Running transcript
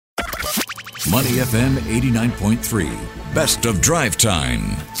Money FM 89.3, best of drive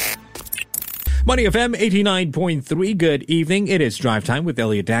time. Money FM 89.3. Good evening. It is Drive Time with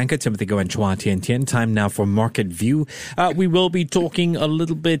Elliot Danker, Timothy Go and Chua Tian Tian. Time now for Market View. We will be talking a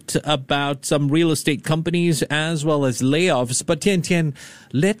little bit about some real estate companies as well as layoffs. But Tian Tian,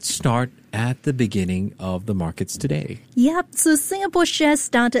 let's start at the beginning of the markets today. Yep, so Singapore shares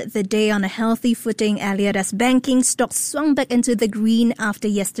started the day on a healthy footing, Elliot, as banking stocks swung back into the green after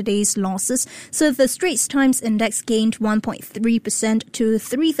yesterday's losses. So the Straits Times Index gained 1.3% to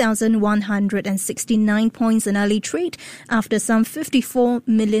 3,169 points in early trade after some 54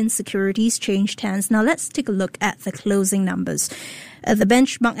 million securities changed hands. Now let's take a look at the closing numbers. The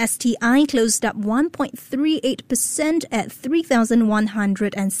benchmark STI closed up 1.38% at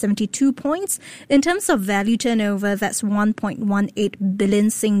 3,172 points. In terms of value turnover, that's 1.18 billion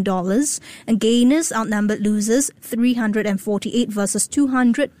Sing dollars. And gainers outnumbered losers, 348 versus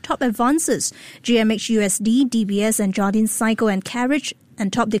 200. Top advances, GMH USD, DBS and Jardine Cycle and Carriage. And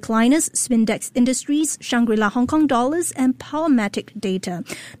top decliners, Spindex Industries, Shangri-La Hong Kong Dollars and Powermatic Data.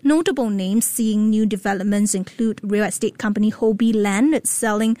 Notable names seeing new developments include real estate company Hobby Land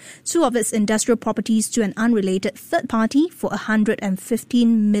selling two of its industrial properties to an unrelated third party for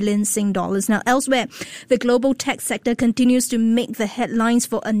 115 million Sing dollars. Now, elsewhere, the global tech sector continues to make the headlines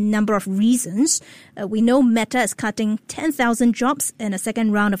for a number of reasons. We know Meta is cutting 10,000 jobs in a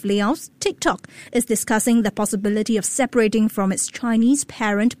second round of layoffs. TikTok is discussing the possibility of separating from its Chinese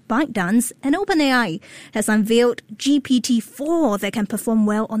parent ByteDance, and OpenAI has unveiled GPT-4 that can perform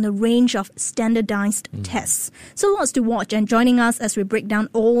well on a range of standardized tests. So lots to watch, and joining us as we break down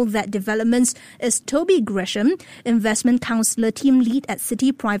all that developments is Toby Gresham, Investment Counselor Team Lead at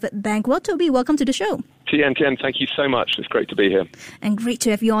Citi Private Bank. Well, Toby, welcome to the show. Tian, thank you so much. It's great to be here. And great to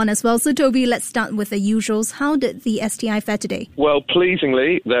have you on as well. So, Toby, let's start with the usuals. How did the STI fare today? Well,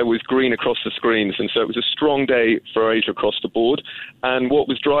 pleasingly, there was green across the screens, and so it was a strong day for Asia across the board. And what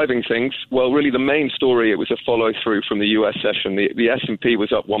was driving things? Well, really the main story, it was a follow-through from the US session. The S&P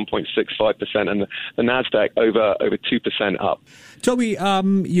was up 1.65% and the NASDAQ over 2% up. Toby,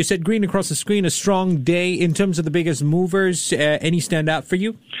 you said green across the screen, a strong day. In terms of the biggest movers, any stand out for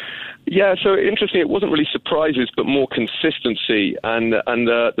you? Yeah, so interesting. It wasn't really surprises, but more consistency. And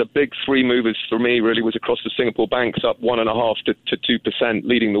the big three movers for me really was across the Singapore banks, up 1.5% to 2%,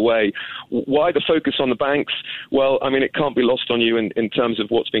 leading the way. Why the focus on the banks? Well, I mean, it can't be lost on you in terms of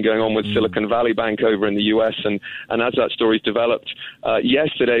what's been going on with Silicon Valley Bank over in the US. And as that story's developed,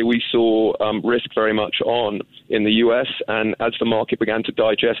 yesterday we saw risk very much on in the US. And as the market began to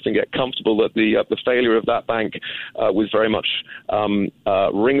digest and get comfortable that the failure of that bank was very much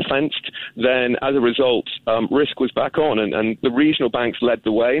ring-fenced, then as a result, risk was back on, and the regional banks led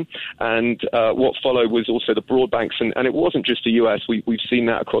the way, and what followed was also the broad banks, and it wasn't just the US. We've seen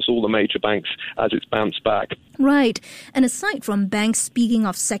that across all the major banks as it's bounced back. Right, and aside from banks, speaking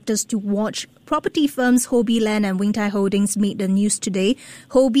of sectors to watch, property firms Hobby Land and Wing Tai Holdings made the news today.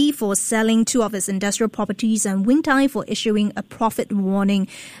 Hobby for selling two of its industrial properties and Wing Tai for issuing a profit warning.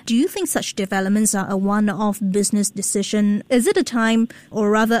 Do you think such developments are a one-off business decision? Is it a time, or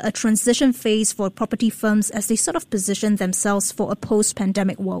rather a transition phase for property firms as they sort of position themselves for a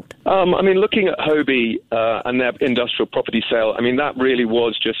post-pandemic world? I mean, looking at Hobby and their industrial property sale, I mean, that really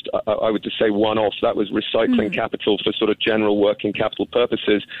was just, I would just say, one-off. That was recycling capital for sort of general working capital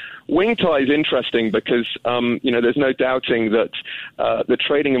purposes. Wing Tai is interesting because, there's no doubting that the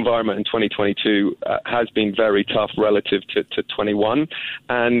trading environment in 2022 has been very tough relative to 21.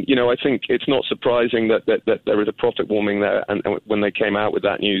 And, I think it's not surprising that there is a profit warning there and when they came out with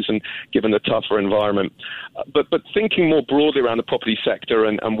that news and given the tougher environment. But thinking more broadly around the property sector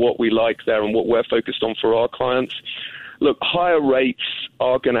and what we like there and what we're focused on for our clients, look, higher rates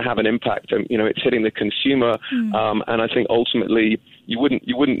are going to have an impact. It's hitting the consumer, and I think ultimately you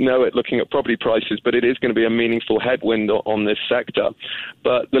wouldn't know it looking at property prices, but it is going to be a meaningful headwind on this sector.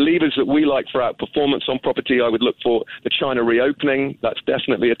 But the levers that we like for outperformance on property, I would look for the China reopening. That's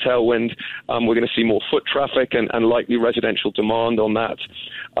definitely a tailwind. We're going to see more foot traffic and likely residential demand on that.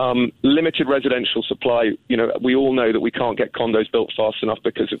 Limited residential supply. We all know that we can't get condos built fast enough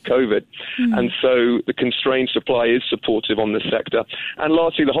because of COVID. And so the constrained supply is supportive on this sector. And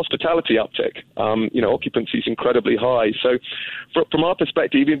lastly, the hospitality uptick. Occupancy is incredibly high. So from our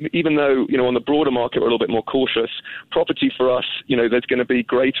perspective, even though, on the broader market, we're a little bit more cautious, property for us, there's going to be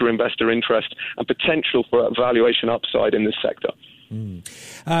greater investor interest and potential for valuation upside in this sector.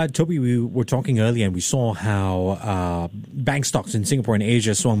 Toby, we were talking earlier and we saw how bank stocks in Singapore and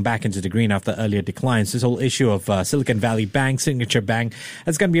Asia swung back into the green after earlier declines. This whole issue of Silicon Valley Bank, Signature Bank,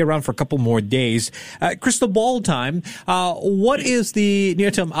 that's going to be around for a couple more days. Crystal ball time. What is the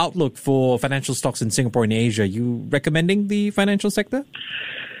near-term outlook for financial stocks in Singapore and Asia? You recommending the financial sector?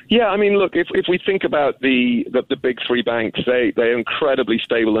 Yeah, I mean, look, if we think about the big three banks, they're incredibly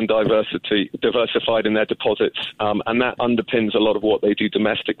stable and diversified in their deposits, and that underpins a lot of what they do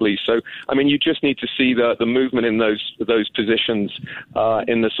domestically. So, I mean, you just need to see the movement in those positions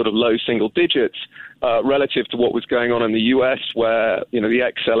in the sort of low single digits relative to what was going on in the US, where, you know, the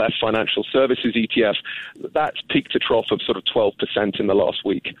XLF Financial Services ETF, that's peaked to trough of sort of 12% in the last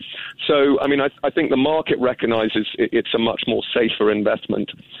week. So, I mean, I think the market recognizes it's a much more safer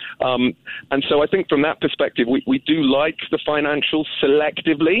investment. And so I think from that perspective, we do like the financials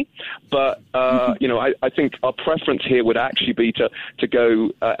selectively, but, you know, I think our preference here would actually be to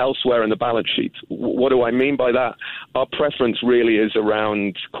go elsewhere in the balance sheet. What do I mean by that? Our preference really is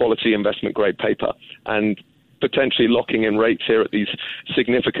around quality investment grade paper and potentially locking in rates here at these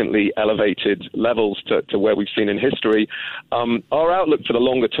significantly elevated levels to where we've seen in history. Our outlook for the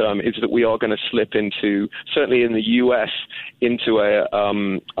longer term is that we are going to slip into, certainly in the US, into a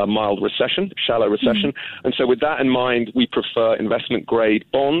mild recession, shallow recession. And so with that in mind, we prefer investment grade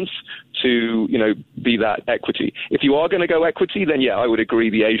bonds to, you know, be that equity. If you are going to go equity, then yeah, I would agree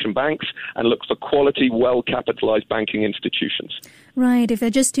the Asian banks and look for quality, well-capitalized banking institutions. Right. If you're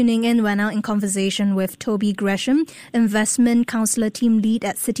just tuning in, we're now in conversation with Toby Gresham, Investment Counselor Team Lead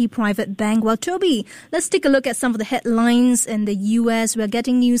at Citi Private Bank. Well, Toby, let's take a look at some of the headlines in the US. We're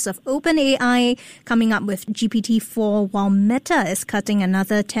getting news of OpenAI coming up with GPT-4, while Meta is cutting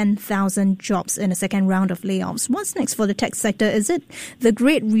another 10,000 jobs in a second round of layoffs. What's next for the tech sector? Is it the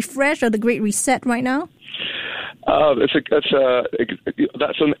great refresh or the great reset right now? That's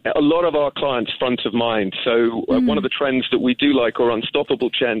a lot of our clients' front of mind. So one of the trends that we do like, or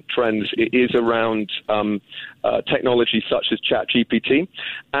unstoppable trends, is around technology such as ChatGPT.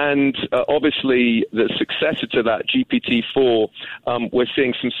 And obviously, the successor to that, GPT-4, we're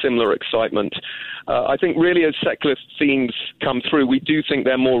seeing some similar excitement. I think really as secular themes come through, we do think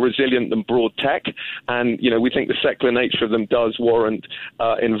they're more resilient than broad tech. And, you know, we think the secular nature of them does warrant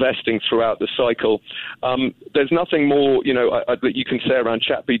investing throughout the cycle. There's nothing more, you know, that you can say around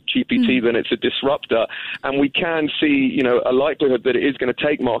ChatGPT than it's a disruptor. And we can see, you know, a likelihood that it is going to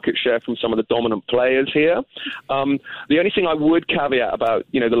take market share from some of the dominant players here. The only thing I would caveat about,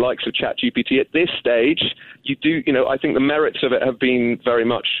 you know, the likes of ChatGPT at this stage, I think the merits of it have been very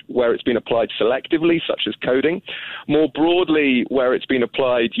much where it's been applied selectively, such as coding. More broadly, where it's been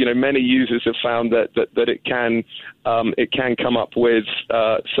applied, you know, many users have found that it can come up with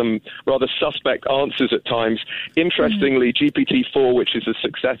some rather suspect answers at times. Interestingly, GPT-4, which is a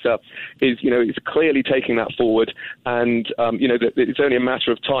successor, is clearly taking that forward, and it's only a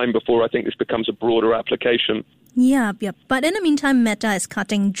matter of time before I think this becomes a broader application. Yeah. But in the meantime, Meta is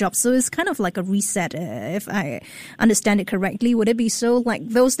cutting jobs, so it's kind of like a reset, if I understand it correctly. Would it be so, like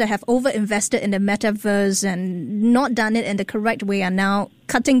those that have over-invested in the metaverse and not done it in the correct way are now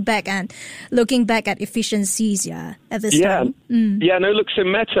cutting back and looking back at efficiencies, at this time? Yeah, no, look, so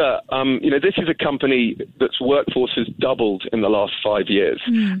Meta, this is a company that's workforce has doubled in the last 5 years.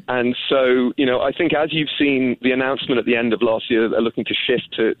 And so, I think as you've seen the announcement at the end of last year, they're looking to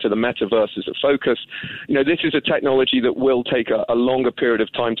shift to the metaverse as a focus. This is a technology that will take a longer period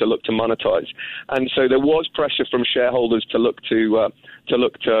of time to look to monetize. And so there was pressure from shareholders to look to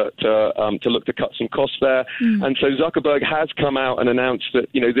cut some costs there. And so Zuckerberg has come out and announced that,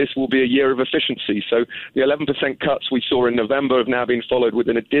 this will be a year of efficiency. So the 11% cuts we saw in November have now been followed with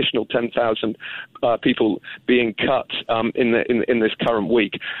an additional 10,000 people being cut in this current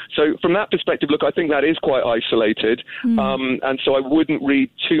week. So from that perspective, look, I think that is quite isolated. And so I wouldn't read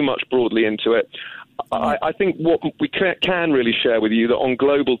too much broadly into it. I think what we can really share with you that on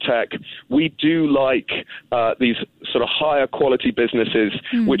global tech, we do like these sort of higher quality businesses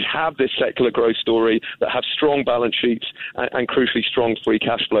which have this secular growth story, that have strong balance sheets and crucially strong free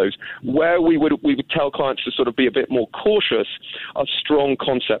cash flows. Where we would tell clients to sort of be a bit more cautious are strong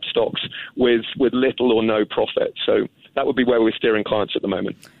concept stocks with little or no profit. So that would be where we're steering clients at the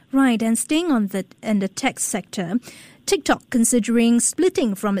moment. Right, and staying in the tech sector, TikTok considering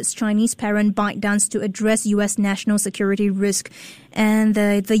splitting from its Chinese parent ByteDance to address U.S. national security risk. And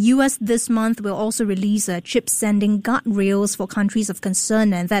the U.S. this month will also release chip-sending guardrails for countries of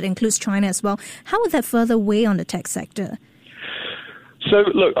concern, and that includes China as well. How would that further weigh on the tech sector? So,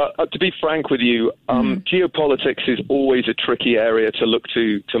 look, to be frank with you, geopolitics is always a tricky area to look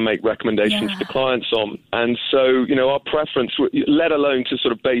to make recommendations to clients on. And so, our preference, let alone to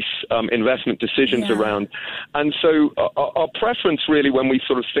sort of base investment decisions around. And so our preference really when we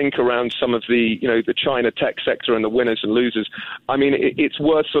sort of think around some of the, the China tech sector and the winners and losers, I mean, it's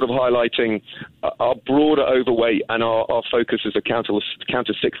worth sort of highlighting our broader overweight and our focus as a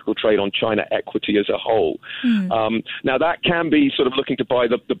counter-cyclical trade on China equity as a whole. Now, that can be sort of looking to buy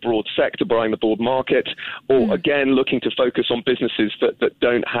the broad sector, buying the broad market, or again, looking to focus on businesses that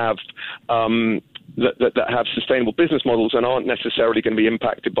don't have that have sustainable business models and aren't necessarily going to be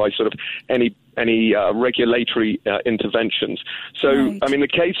impacted by sort of any regulatory interventions. So, I mean, the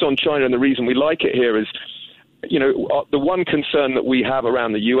case on China and the reason we like it here is, the one concern that we have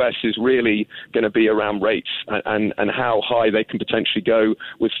around the US is really going to be around rates and how high they can potentially go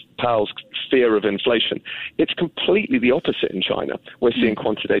with Powell's fear of inflation. It's completely the opposite in China. We're seeing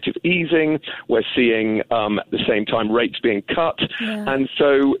quantitative easing. We're seeing, at the same time, rates being cut. And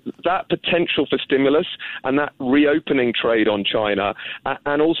so that potential for stimulus and that reopening trade on China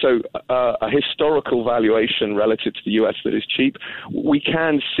and also a historical valuation relative to the US that is cheap, we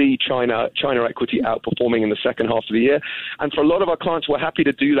can see China equity outperforming in the second half of the year. And for a lot of our clients, we're happy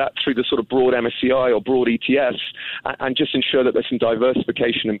to do that through the sort of broad MSCI or broad ETFs and just ensure that there's some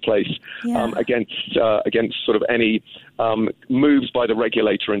diversification in place against sort of any moves by the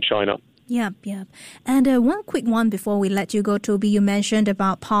regulator in China. Yep. And one quick one before we let you go, Toby. You mentioned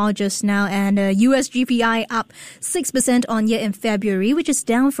about Powell just now, and US GPI up 6% on year in February, which is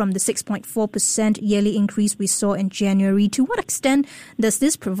down from the 6.4% yearly increase we saw in January. To what extent does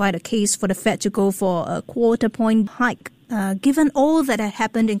this provide a case for the Fed to go for a quarter point hike, given all that had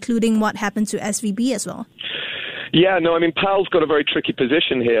happened, including what happened to SVB as well? Yeah, no, I mean, Powell's got a very tricky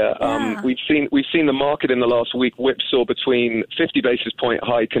position here. We've seen the market in the last week whipsaw between 50 basis point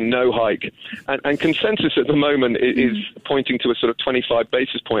hike and no hike. And consensus at the moment is pointing to a sort of 25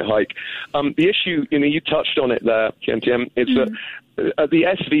 basis point hike. The issue, you touched on it there, Tian, is that the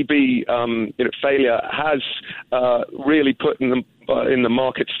SVB failure has really put in the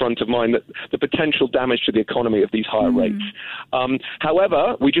market's front of mind that the potential damage to the economy of these higher rates.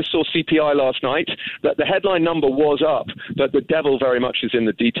 However, we just saw CPI last night. That the headline number was up, but the devil very much is in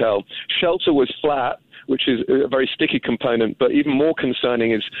the detail. Shelter was flat, which is a very sticky component, but even more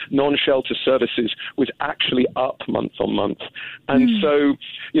concerning is non-shelter services was actually up month on month. And so,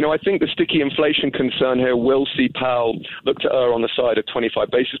 I think the sticky inflation concern here will see Powell look to err on the side of 25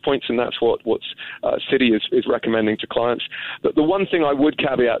 basis points, and that's what Citi is recommending to clients. But the one thing I would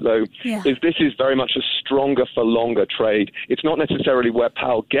caveat, though, is this is very much a stronger for longer trade. It's not necessarily where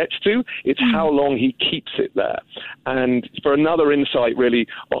Powell gets to, it's how long he keeps it there. And for another insight, really,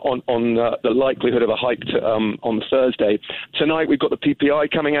 on the likelihood of a hike on Thursday. Tonight we've got the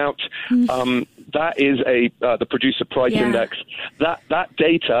PPI coming out. That is the producer price index. That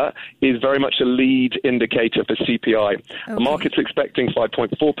data is very much a lead indicator for CPI. Okay. The market's expecting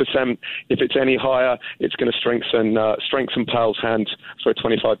 5.4%. If it's any higher, it's going to strengthen Powell's hand for a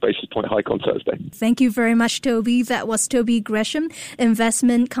 25 basis point hike on Thursday. Thank you very much, Toby. That was Toby Gresham,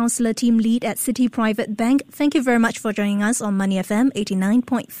 Investment Counselor Team Lead at Citi Private Bank. Thank you very much for joining us on Money FM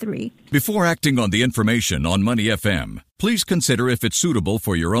 89.3. Before acting on the information on Money FM, please consider if it's suitable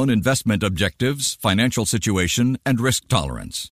for your own investment objectives, financial situation, and risk tolerance.